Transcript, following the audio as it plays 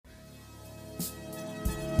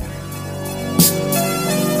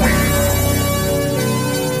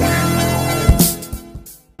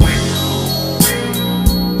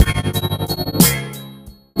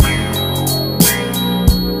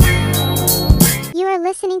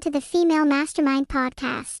listening to the Female Mastermind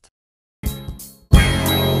podcast.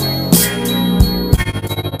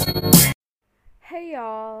 Hey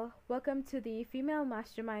y'all, welcome to the Female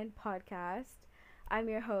Mastermind podcast. I'm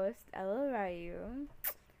your host, Ella Ryu.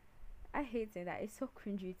 I hate saying that, it's so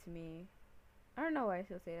cringy to me. I don't know why I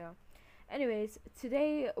still say that. Anyways,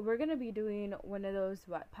 today we're gonna be doing one of those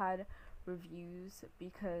Wattpad reviews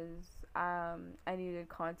because I needed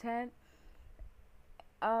content.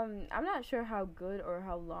 I'm not sure how good or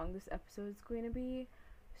how long this episode is going to be,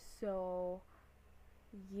 so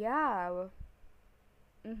yeah.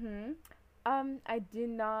 I did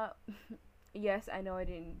not. Yes, I know I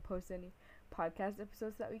didn't post any podcast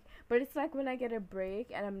episodes that week, but it's like when I get a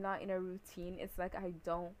break and I'm not in a routine, it's like I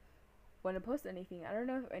don't want to post anything. I don't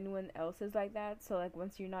know if anyone else is like that. So like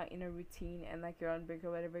once you're not in a routine and like you're on break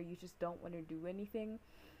or whatever, you just don't want to do anything,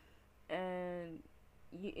 and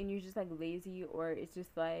you're just like lazy, or it's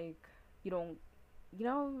just like you don't,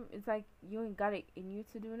 it's like you ain't got it in you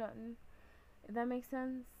to do nothing. If that makes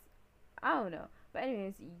sense. I don't know. But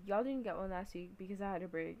anyways, y'all didn't get one last week because I had a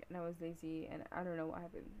break and I was lazy and I don't know what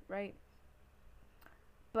happened, right?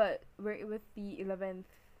 But we're with the 11th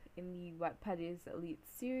in the Wattpad is Elite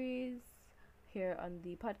series here on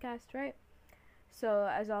the podcast, right? So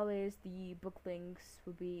as always, the book links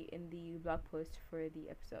will be in the blog post for the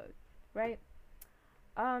episode, right?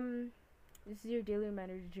 This is your daily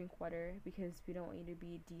reminder to drink water because we don't want you to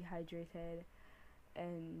be dehydrated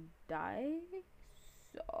and die.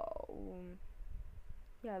 So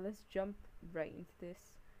yeah, let's jump right into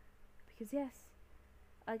this because yes,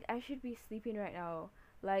 like I should be sleeping right now.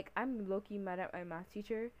 Like I'm low-key mad at my math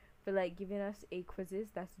teacher for like giving us a quizzes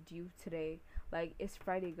that's due today. Like it's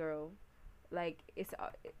Friday, girl. Like it's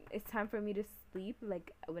time for me to sleep.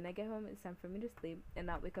 Like when I get home, it's time for me to sleep and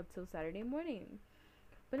not wake up till Saturday morning.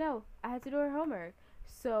 But no, I had to do her homework.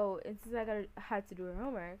 So since had to do her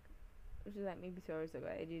homework, which is like maybe 2 hours ago,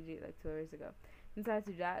 I did it like 2 hours ago. Since I had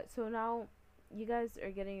to do that, so now you guys are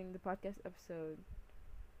getting the podcast episode.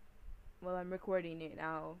 Well, I'm recording it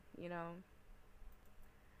now.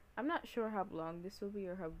 I'm not sure how long this will be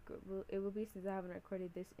or how good it will be since I haven't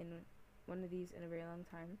recorded this in one of these in a very long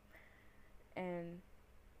time and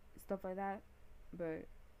stuff like that. But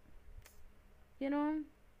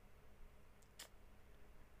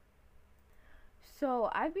so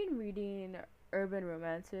I've been reading urban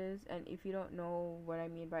romances, and if you don't know what I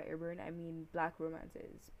mean by urban, I mean black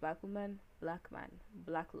romances, black woman, black man,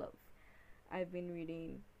 black love. I've been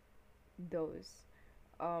reading those.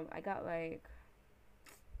 I got like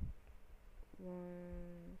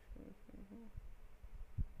one,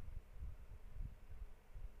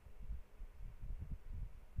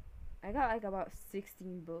 I got like about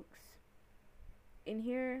 16 books in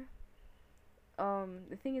here.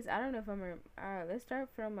 The thing is, I don't know if let's start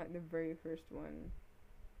from like the very first one.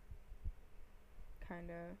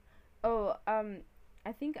 Kinda. Oh,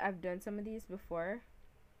 I think I've done some of these before.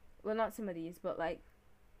 Well, not some of these, but like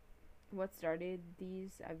what started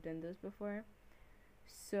these, I've done those before.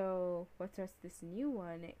 So what starts this new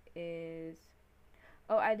one is,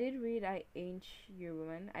 I did read I Ain't Your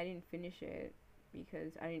Woman. I didn't finish it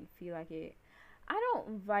because I didn't feel like it. I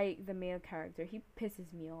don't like the male character. He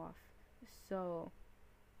pisses me off. So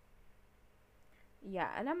yeah,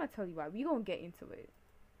 and I'm gonna tell you why. We gonna get into it.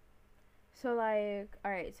 So like,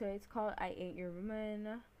 alright, so it's called I Ain't Your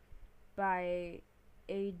Woman by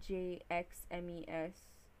AJXMES.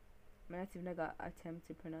 I'm not even gonna attempt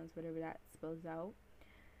to pronounce whatever that spells out.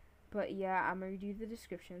 But yeah, I'm gonna read you the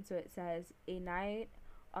description. So it says, a night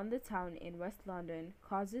on the town in West London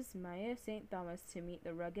causes Maya St. Thomas to meet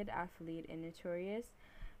the rugged athlete and notorious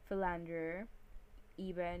philanderer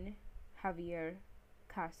Eben Javier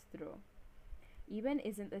Castro. Eben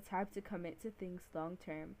isn't the type to commit to things long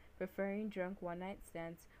term, preferring drunk one night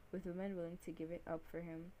stands with women willing to give it up for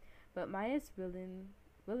him. But Maya's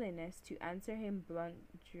willingness to answer him blunt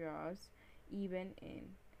draws Eben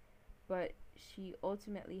in. But she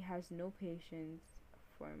ultimately has no patience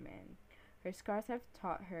for men. Her scars have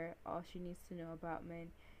taught her all she needs to know about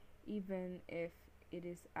men, even if it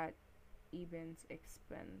is at Eben's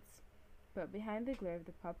expense. But behind the glare of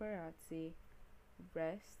the paparazzi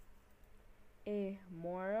rests a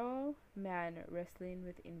moral man wrestling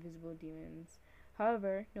with invisible demons.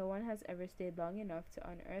 However, no one has ever stayed long enough to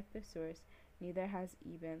unearth the source, neither has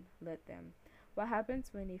Eben let them. What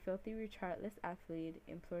happens when a filthy, childless athlete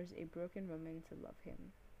implores a broken woman to love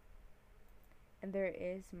him? And there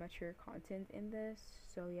is mature content in this,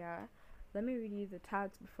 so yeah. Let me read you the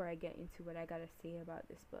tags before I get into what I gotta say about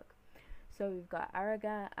this book. So we've got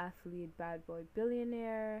arrogant, athlete, bad boy,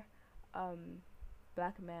 billionaire,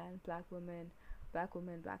 black man, black woman,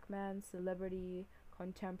 black man, celebrity,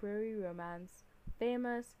 contemporary romance,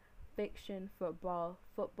 famous fiction,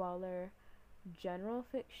 footballer, general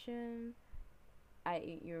fiction, I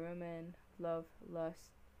Eat Your Woman, love, lust,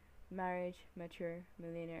 marriage, mature,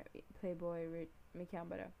 millionaire, playboy, rich,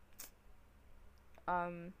 Mikambara.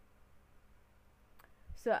 Um,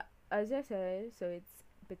 so as I said, so it's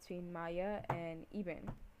between Maya and Eben.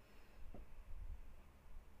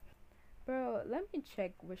 Bro, let me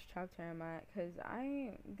check which chapter I'm at, cause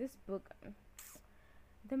this book,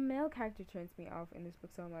 the male character turns me off in this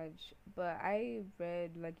book so much. But I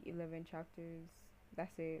read like 11 chapters.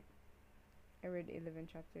 That's it. I read 11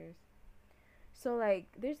 chapters. So like,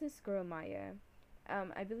 there's this girl Maya.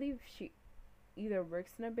 I believe she either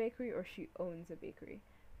works in a bakery or she owns a bakery,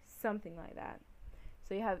 something like that.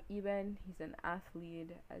 So you have Eben. He's an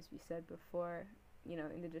athlete, as we said before,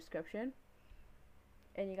 in the description.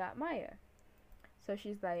 And you got Maya. So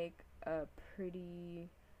she's like a pretty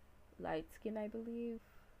light skin, I believe.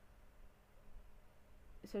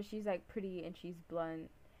 So she's like pretty and she's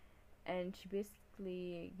blunt, and she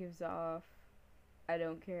basically gives off, I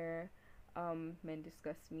don't care, men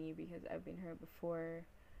disgust me because I've been hurt before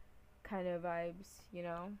kind of vibes.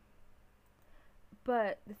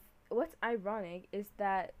 But what's ironic is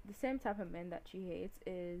that the same type of men that she hates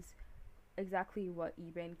is exactly what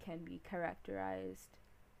Eben can be characterized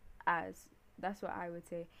as. That's what I would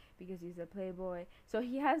say, because he's a playboy. So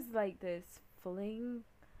he has like this fling,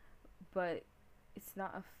 but it's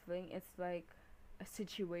not a fling, it's like a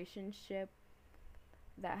situationship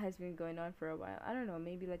that has been going on for a while. I don't know,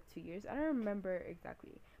 maybe like 2 years. I don't remember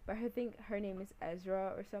exactly, but I think her name is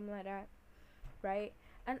Ezra or something like that, right?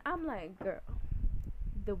 And I'm like, girl,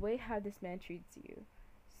 the way how this man treats you,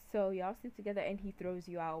 so y'all sleep together and he throws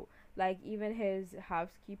you out. Like, even his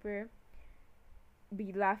housekeeper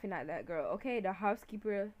be laughing at that girl, okay? The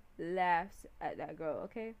housekeeper laughs at that girl,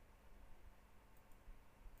 okay?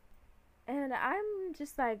 And I'm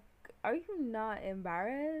just like, are you not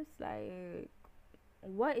embarrassed? Like,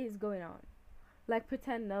 what is going on? Like,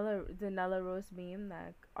 pretend the Nella Rose meme,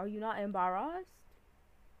 like, are you not embarrassed?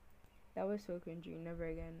 That was so cringy. Never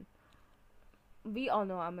again. We all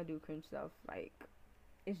know I'm gonna do cringe stuff. Like,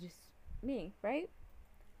 it's just me, right?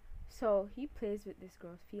 So he plays with this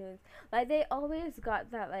girl's feelings. Like, they always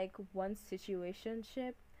got that like one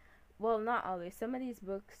situationship. Well, not always. Some of these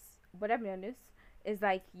books, what I've noticed is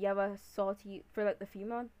like, you have a salty, for like the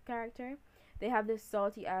female character, they have this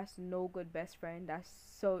salty ass no good best friend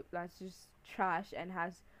that's just trash and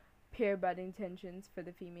has pure bad intentions for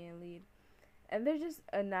the female lead. And they're just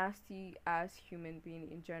a nasty ass human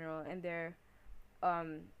being in general, and they're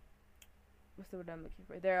what's the word I'm looking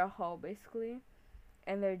for? They're a hoe basically,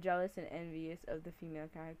 and they're jealous and envious of the female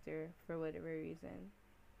character for whatever reason,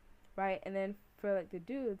 right? And then for like the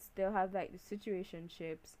dudes, they'll have like the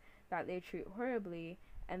situationships that they treat horribly,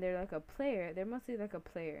 and they're like a player. They're mostly like a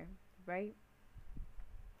player, right?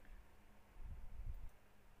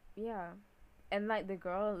 Yeah. And like the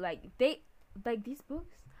girl, like these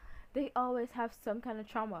books, they always have some kind of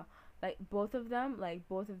trauma. Like both of them, like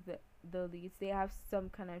both of the leads, they have some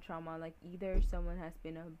kind of trauma. Like either someone has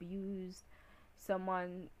been abused,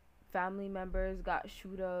 family members got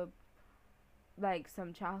shoot up, like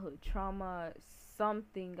some childhood trauma,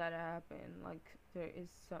 something gotta happen. Like there is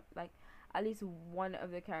some, like at least one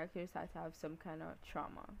of the characters has to have some kind of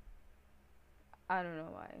trauma. I don't know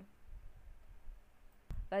why.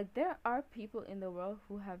 Like, there are people in the world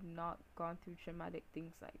who have not gone through traumatic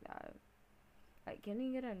things like that. Like, can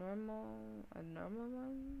you get a normal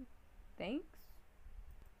one? Thanks.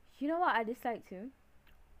 You know what I dislike too?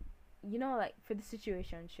 Like, for the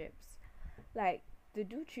situationships, like, the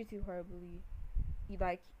dude treats you horribly.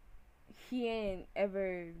 He ain't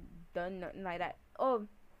ever done nothing like that. Oh,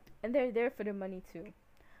 and they're there for the money too.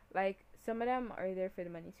 Like, some of them are there for the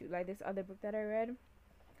money too. Like, this other book that I read,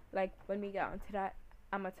 like, when we get onto that,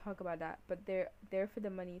 I'm gonna talk about that. But they're there for the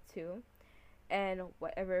money too, and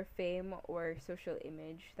whatever fame or social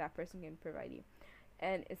image that person can provide you.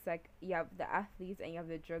 And it's like, you have the athletes and you have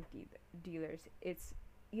the drug dealers. It's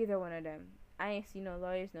either one of them. I ain't seen no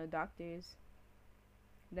lawyers, no doctors,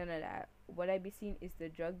 none of that. What I be seeing is the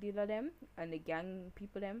drug dealer them and the gang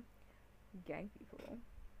people them. Gang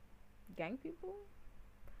people?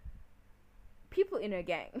 People in a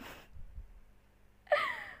gang.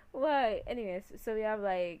 What? Anyways, so we have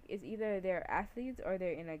like, it's either they're athletes or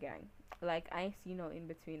they're in a gang. Like, I ain't seen no in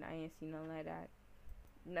between. I ain't seen no like that.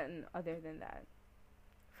 Nothing other than that.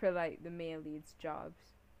 For like the male leads jobs.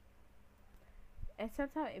 And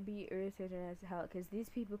sometimes it be irritating as hell, because these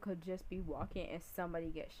people could just be walking and somebody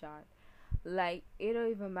get shot. Like, it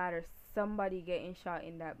don't even matter somebody getting shot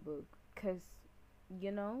in that book, because,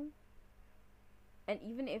 and and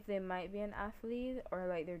even if they might be an athlete or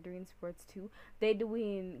like they're doing sports too, they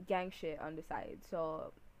doing gang shit on the side.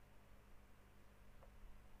 So,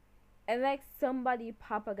 and like somebody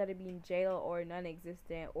papa gotta be in jail or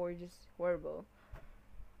non-existent or just horrible.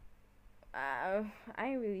 I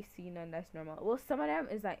ain't really see none that's normal. Well, some of them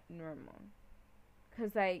is like normal,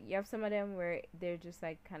 cause like you have some of them where they're just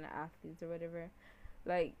like kind of athletes or whatever.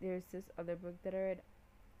 Like there's this other book that I read,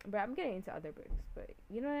 but I'm getting into other books, but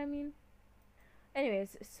you know what I mean.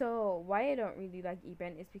 Anyways, so why I don't really like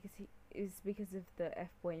Eben is because of the f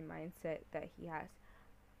boy mindset that he has.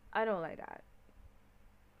 I don't like that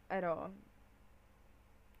at all.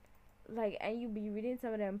 Like, and you be reading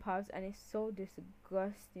some of them pops, and it's so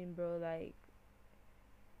disgusting, bro. Like,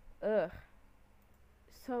 ugh.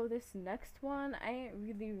 So this next one, I ain't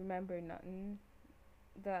really remember nothing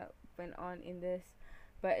that went on in this,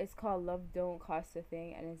 but it's called Love Don't Cost a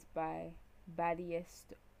Thing, and it's by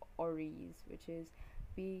Badiest Ories, which is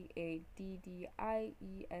Badiestories.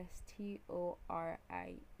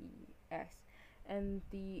 And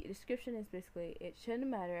the description is basically, it shouldn't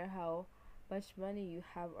matter how much money you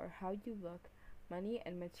have or how you look. Money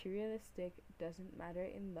and materialistic doesn't matter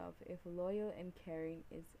in love if loyal and caring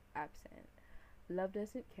is absent. Love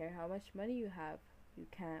doesn't care how much money you have. You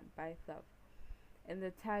can't buy love. And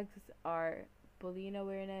the tags are bullying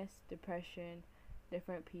awareness, depression,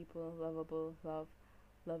 different people, lovable, love,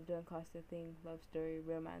 love don't cost a thing, love story,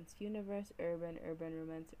 romance, universe, urban, urban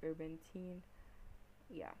romance, urban teen.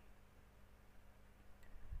 Yeah.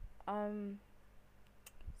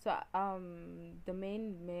 The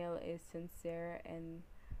main male is Sincere, and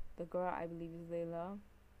the girl I believe is Layla.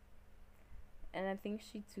 And I think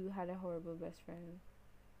she too had a horrible best friend.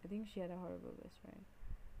 I think she had a horrible best friend.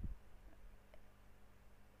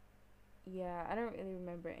 Yeah, I don't really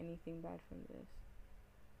remember anything bad from this.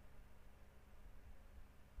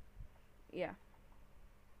 Yeah.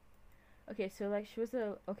 Okay, so like she was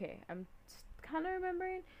I'm kind of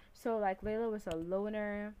remembering. So like Layla was a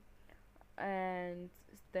loner, and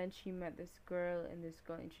then she met this girl, and this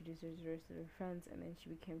girl introduced her to the rest of her friends, and then she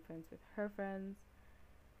became friends with her friends.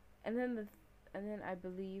 And then I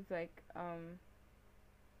believe like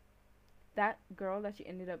that girl that she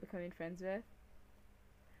ended up becoming friends with.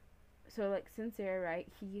 So like Sincere, right?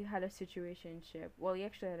 He had a situationship. Well, he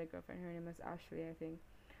actually had a girlfriend. Her name was Ashley, I think,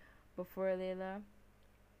 before Layla,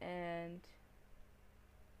 and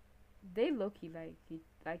they low-key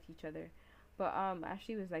liked each other. But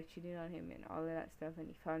Ashley was like cheating on him and all of that stuff, and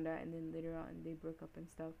he found out, and then later on they broke up and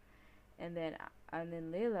stuff. And then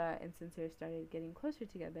Layla and Sincere started getting closer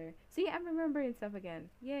together. See, I'm remembering stuff again.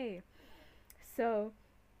 Yay. So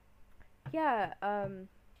yeah,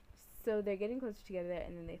 so they're getting closer together,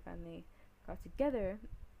 and then they finally got together,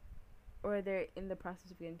 or they're in the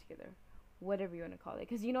process of getting together, whatever you want to call it,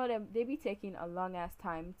 because you know they be taking a long ass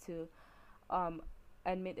time to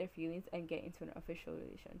admit their feelings and get into an official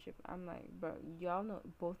relationship. I'm like, bro, y'all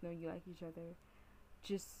both know you like each other,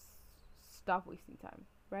 just stop wasting time,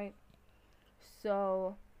 right?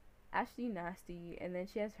 So Ashley nasty, and then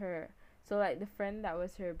she has her, so like the friend that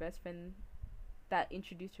was her best friend that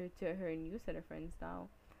introduced her to her new set of friends now,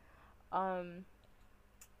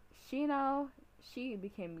 she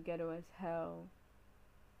became ghetto as hell,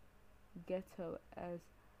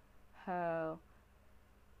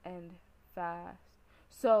 and fast.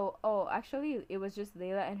 So actually it was just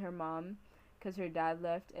Layla and her mom, because her dad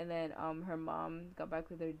left, and then her mom got back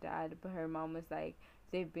with her dad, but her mom was like,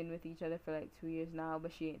 they've been with each other for like 2 years now,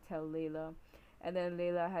 but she didn't tell Layla. And then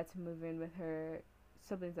Layla had to move in with her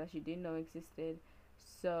siblings that she didn't know existed.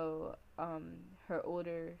 So her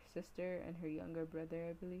older sister and her younger brother,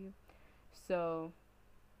 I believe. So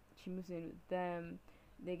she moves in with them.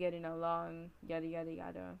 They getting along, yada yada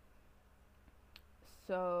yada.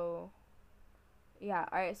 So yeah,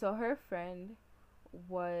 alright. So her friend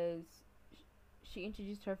was, she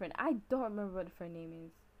introduced her friend. I don't remember what the friend name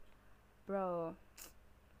is, bro.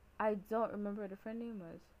 I don't remember what the friend name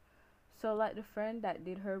was. So like the friend that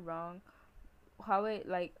did her wrong, how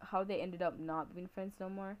they ended up not being friends no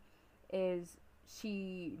more, is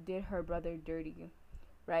she did her brother dirty,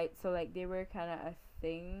 right? So like they were kind of a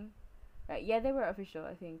thing, right? Yeah, they were official,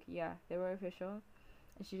 I think. Yeah, they were official,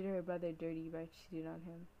 and she did her brother dirty by cheating on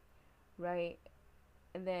him, right?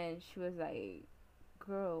 And then she was like,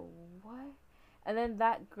 girl, what? And then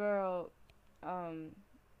that girl, and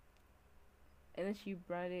then she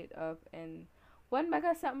brought it up, and one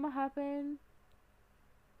mega something happened.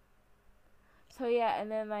 So yeah, and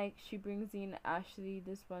then like she brings in Ashley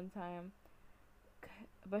this one time,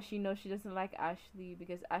 but she knows she doesn't like Ashley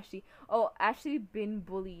because Ashley been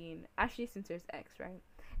bullying Ashley Sincer's ex, right?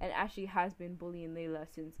 and Ashley has been bullying Layla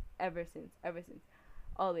ever since,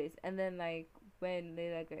 always. And then like when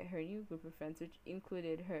Layla got her new group of friends, which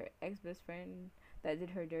included her ex best friend that did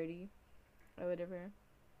her dirty or whatever.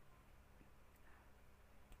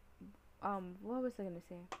 What was I gonna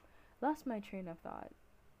say? Lost my train of thought.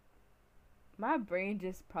 My brain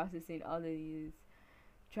just processing all of these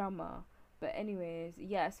drama. But anyways,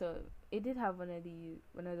 yeah, so it did have one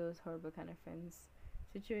of those horrible kind of friends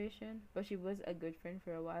situation. But she was a good friend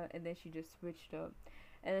for a while, and then she just switched up.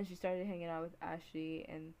 And then she started hanging out with Ashley,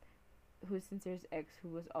 and who's Sincere's ex, who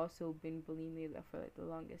was also been bullying Layla for like the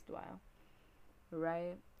longest while.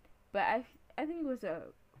 Right? But I think it was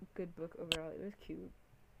a good book overall. It was cute.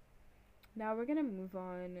 Now we're gonna move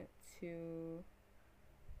on to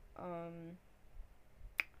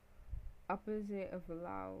Opposite of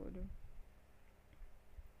Loud.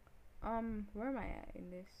 Where am I at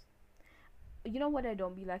in this? You know what I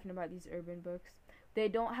don't be liking about these urban books? They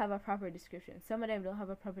don't have a proper description. Some of them don't have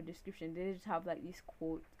a proper description. They just have like these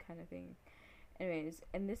quotes kind of thing. Anyways,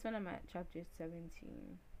 and this one I'm at chapter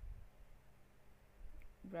 17.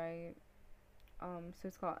 Right? So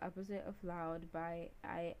it's called Opposite of Loud by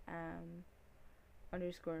I am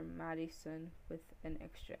underscore Madison with an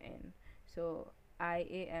extra N. So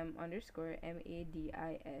IAM underscore MADISONN.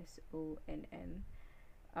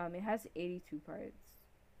 It has 82 parts.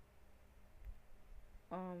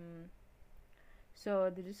 So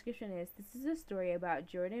the description is, this is a story about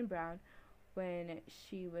Jordan Brown. When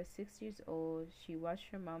she was 6 years old, she watched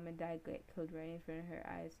her mom and dad get killed right in front of her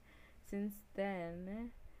eyes. Since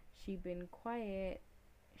then, she been quiet.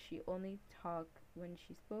 She only talked when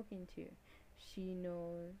she's spoken to. She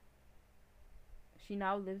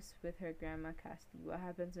now lives with her grandma Cassidy. What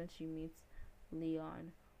happens when she meets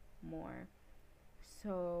Leon Moore?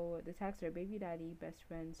 So the tags are baby daddy, best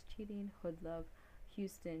friends, cheating, hood love,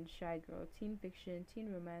 Houston, shy girl, teen fiction,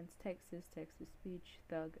 teen romance, Texas speech,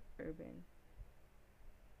 thug, urban.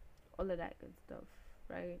 All of that good stuff,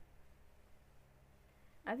 right?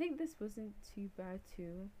 I think this wasn't too bad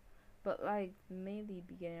too, but like mainly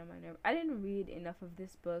beginning on my nerve. I didn't read enough of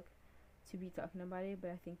this book to be talking about it,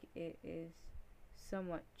 but I think it is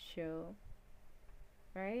somewhat chill,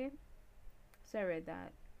 right? So I read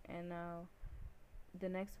that, and now the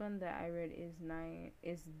next one that I read is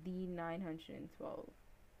the 912.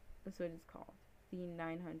 That's what it's called, the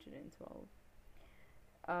 912.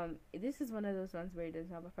 This is one of those ones where it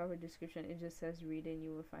doesn't have a proper description. It just says read it and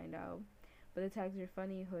you will find out. But the tags are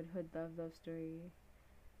funny, hood, love story,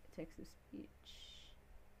 Texas speech,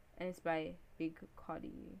 and it's by Big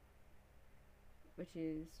Cody, which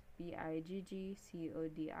is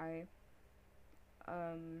BIGGCODI.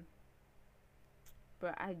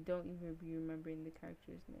 But I don't even be remembering the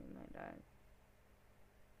character's name like that.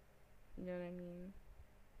 You know what I mean?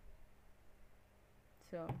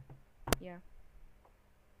 So, yeah.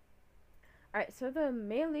 Alright, so the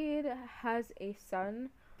male lead has a son.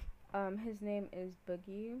 His name is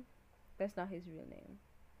Boogie. That's not his real name.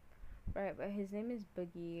 Right, but his name is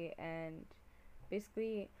Boogie, and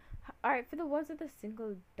basically, alright, for the ones with the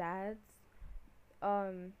single dads,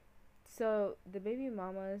 so the baby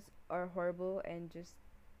mamas are horrible and just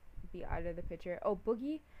be out of the picture. Oh,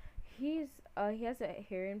 Boogie, he has a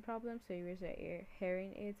hearing problem, so he wears a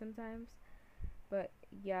hearing aid sometimes. But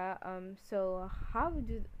yeah, so how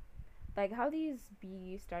these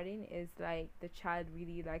be starting is like the child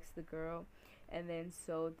really likes the girl, and then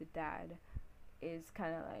so the dad is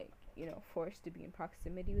kind of like, you know, forced to be in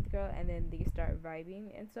proximity with the girl, and then they start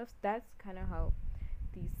vibing and stuff. That's kind of how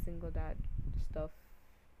these single dad stuff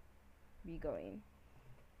be going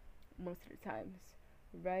most of the times,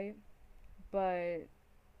 right? But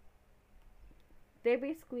they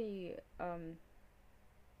basically I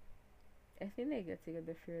think they get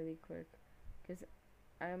together fairly quick, because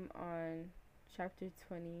I'm on chapter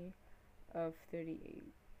 20 of 38.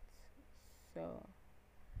 So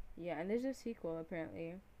yeah, and there's a sequel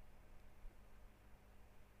apparently.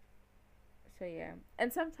 So yeah,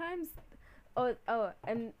 and sometimes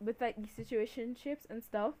and with like these situationships and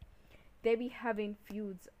stuff, they be having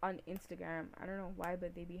feuds on Instagram. I don't know why,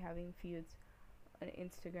 but they be having feuds on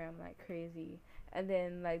Instagram like crazy. And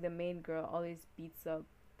then like the main girl always beats up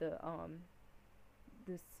the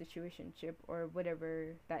situationship or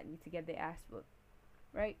whatever that needs to get their ass whooped,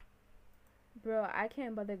 right? Bro, I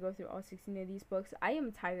can't bother go through all 16 of these books. I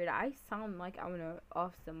am tired. I sound like I wanna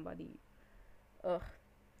off somebody. Ugh.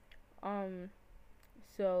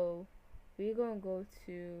 So we gonna go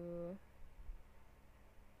to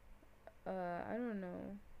I don't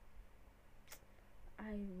know.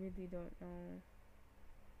 I really don't know.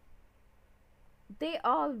 They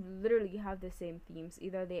all literally have the same themes.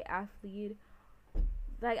 Either they athlete,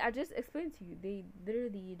 like I just explained to you, they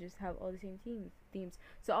literally just have all the same themes.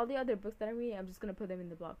 So all the other books that I'm reading, I'm just gonna put them in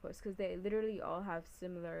the blog post because they literally all have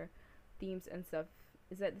similar themes and stuff.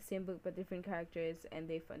 It's like the same book but different characters, and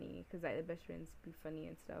they funny because like the best friends be funny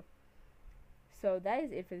and stuff. So that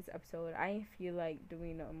is it for this episode. I feel like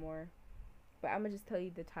doing no more, but I'm gonna just tell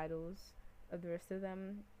you the titles of the rest of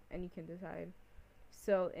them, and you can decide.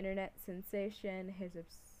 So, internet sensation, his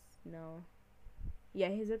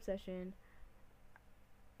obsession,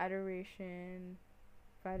 adoration,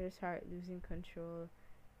 fighter's heart, losing control,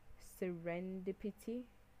 serendipity,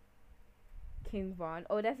 King Von.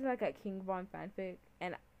 Oh, that's like a King Von fanfic,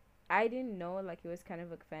 and I didn't know like it was kind of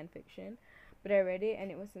like fan fiction, but I read it and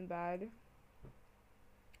it wasn't bad.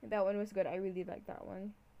 That one was good. I really liked that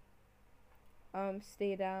one.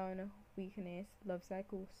 Stay down, weakness, love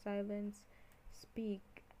cycle, silence,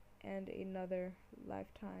 speak, and another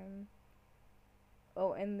lifetime.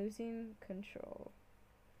 Oh, and losing control.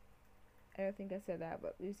 I don't think I said that,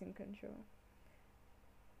 but losing control.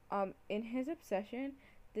 In his obsession,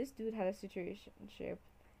 this dude had a situationship.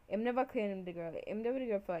 I'm never claimed the girl. I'm never the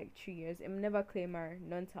girl for like 2 years. I'm never claim her.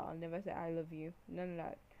 None tall. Never say I love you. None of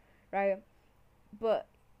that. Right? But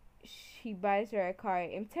she buys her a car.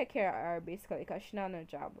 Him take care of her basically because she not no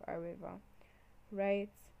job or whatever. Right?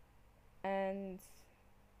 And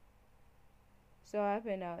so what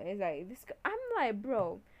happened now is like this. I'm like,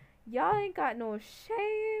 bro, y'all ain't got no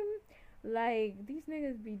shame. Like these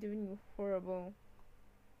niggas be doing you horrible.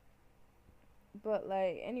 But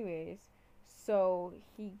like, anyways, so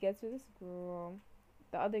he gets with this girl,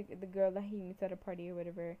 the girl that he meets at a party or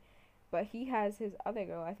whatever. But he has his other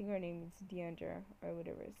girl. I think her name is Deandra or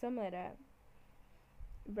whatever, something like that,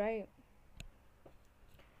 right?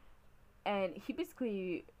 And he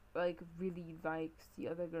basically like really likes the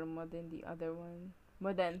other girl more than the other one,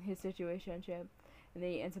 more than his situationship, and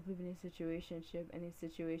then he ends up leaving his situationship, and his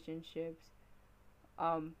situationships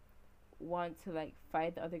want to like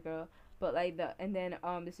fight the other girl, but like the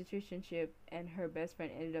situationship and her best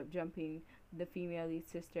friend ended up jumping the female lead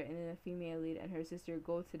sister, and then the female lead and her sister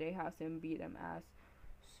go to their house and beat them ass.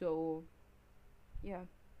 So yeah,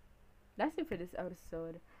 that's it for this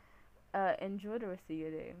episode. Enjoy the rest of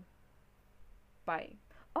your day. Bye.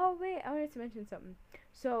 Oh wait, I wanted to mention something.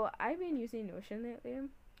 So I've been using Notion lately.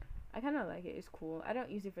 I kind of like it. It's cool. I don't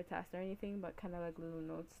use it for tasks or anything, but kind of like little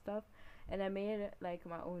notes stuff. And I made like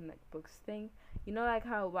my own like books thing. You know, like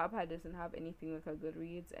how Wattpad doesn't have anything like a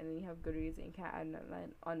Goodreads, and then you have Goodreads and you can't add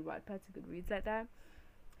nothing on Wattpad to Goodreads like that.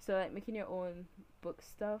 So like making your own book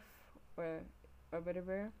stuff or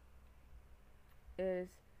whatever is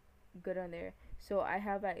good on there. So I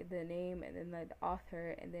have like the name and then like the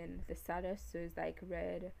author and then the status. So it's like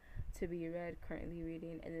read, to be read, currently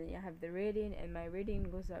reading, and then I have the rating, and my rating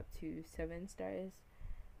goes up to 7 stars,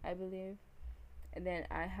 I believe. And then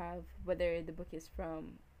I have whether the book is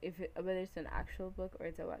from whether it's an actual book or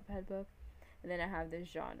it's a Wattpad book, and then I have the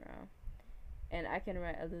genre, and I can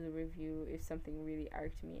write a little review if something really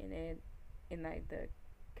irked me in it, in like the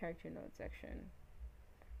character notes section,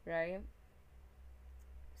 right?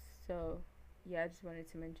 So yeah, I just wanted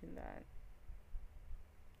to mention that.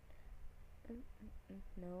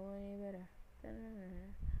 No one better.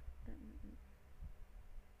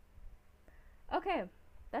 Okay,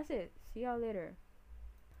 that's it. See y'all later.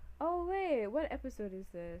 Oh wait, what episode is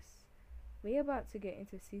this? We about to get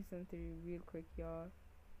into season 3 real quick, y'all.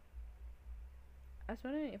 I was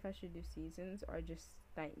wondering if I should do seasons or just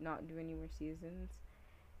like not do any more seasons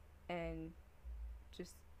and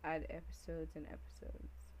just add episodes and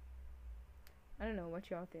episodes. I don't know what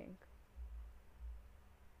y'all think.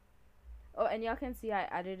 Oh, and y'all can see I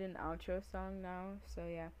added an outro song now. So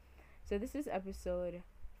yeah. So this is episode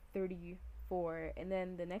 34, and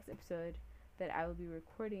then the next episode that I will be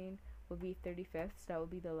recording will be 35th. So that will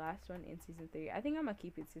be the last one in season 3. I think I'm gonna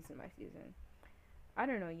keep it season by season. I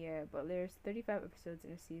don't know yet, but there's 35 episodes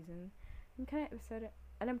in a season. I'm kind of excited,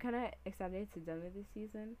 and I'm kind of excited to done with this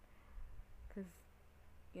season, cause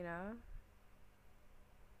you know,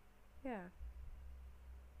 yeah.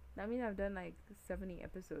 That means I've done like 70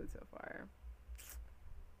 episodes so far.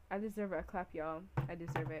 I deserve a clap, y'all. I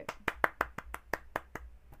deserve it.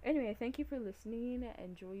 Anyway, thank you for listening.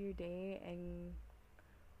 Enjoy your day and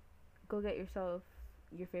go get yourself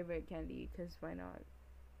your favorite candy, because why not?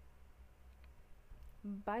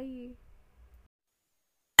 Bye.